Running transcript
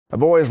A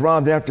boy is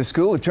robbed after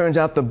school. It turns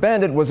out the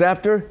bandit was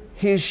after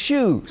his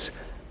shoes.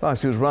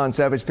 Fox News' Ron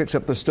Savage picks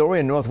up the story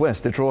in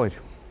Northwest Detroit.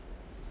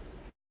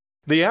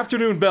 The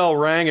afternoon bell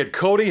rang at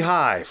Cody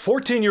High.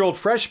 14-year-old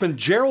freshman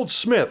Gerald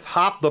Smith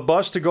hopped the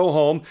bus to go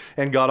home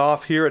and got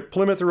off here at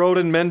Plymouth Road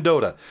in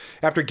Mendota.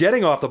 After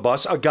getting off the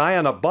bus, a guy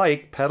on a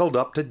bike pedaled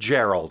up to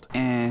Gerald.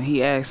 And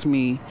he asked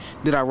me,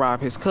 did I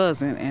rob his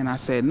cousin? And I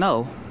said,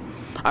 no.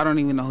 I don't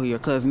even know who your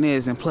cousin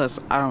is, and plus,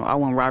 I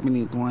won't rob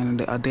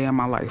anyone a day in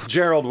my life.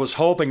 Gerald was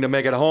hoping to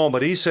make it home,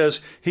 but he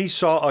says he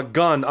saw a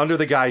gun under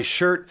the guy's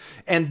shirt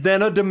and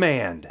then a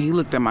demand. He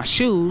looked at my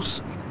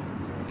shoes,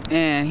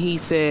 and he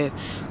said,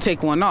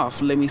 take one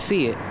off, let me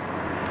see it.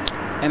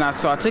 And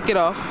so I took it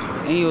off,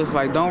 and he was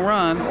like, don't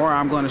run or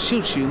I'm going to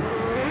shoot you.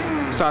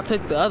 So I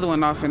took the other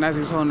one off, and as he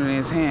was holding it in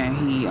his hand,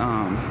 he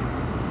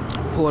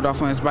pulled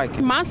off on his bike.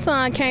 My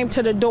son came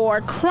to the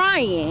door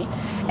crying,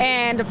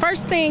 and the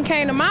first thing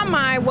came to my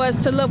mind was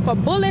to look for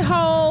bullet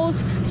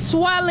holes,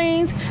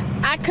 swellings.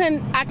 I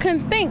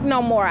couldn't think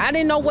no more. I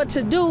didn't know what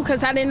to do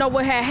because I didn't know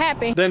what had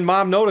happened. Then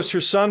Mom noticed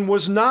her son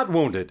was not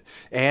wounded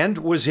and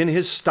was in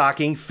his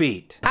stocking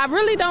feet. I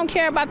really don't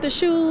care about the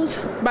shoes,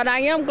 but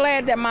I am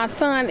glad that my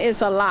son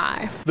is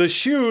alive. The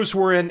shoes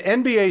were in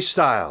NBA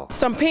style.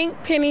 Some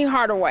pink Penny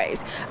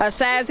Hardaways, a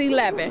size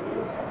 11.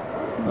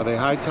 Are they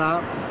high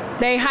top?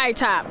 They high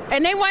top,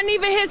 and they wasn't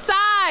even his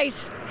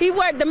size.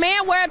 The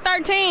man wear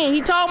 13. He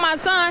told my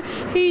son,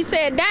 he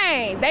said,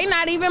 dang, they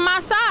not even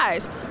my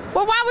size.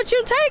 Well, why would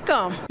you take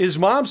them? His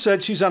mom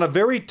said she's on a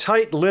very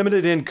tight,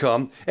 limited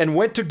income and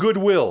went to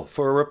Goodwill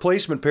for a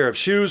replacement pair of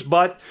shoes,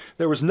 but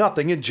there was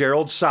nothing in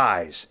Gerald's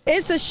size.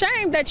 It's a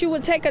shame that you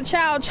would take a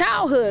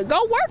childhood.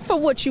 Go work for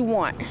what you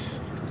want,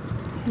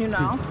 you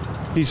know.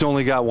 He's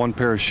only got one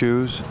pair of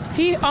shoes.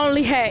 He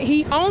only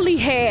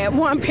had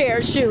one pair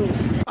of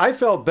shoes. I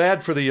felt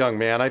bad for the young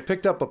man. I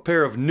picked up a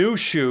pair of new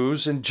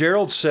shoes, and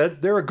Gerald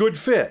said they're a good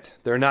fit.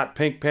 They're not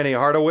pink Penny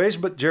Hardaways,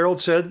 but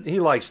Gerald said he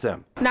likes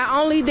them. Not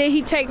only did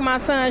he take my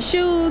son's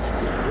shoes,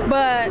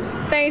 but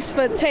thanks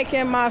for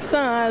taking my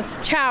son's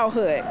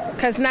childhood,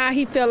 because now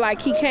he feel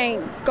like he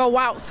can't go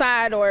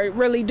outside or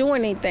really do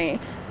anything,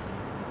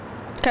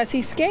 because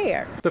he's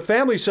scared. The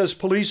family says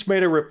police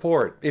made a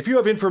report. If you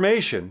have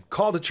information,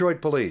 call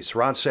Detroit Police.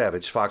 Ron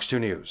Savage, Fox 2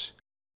 News.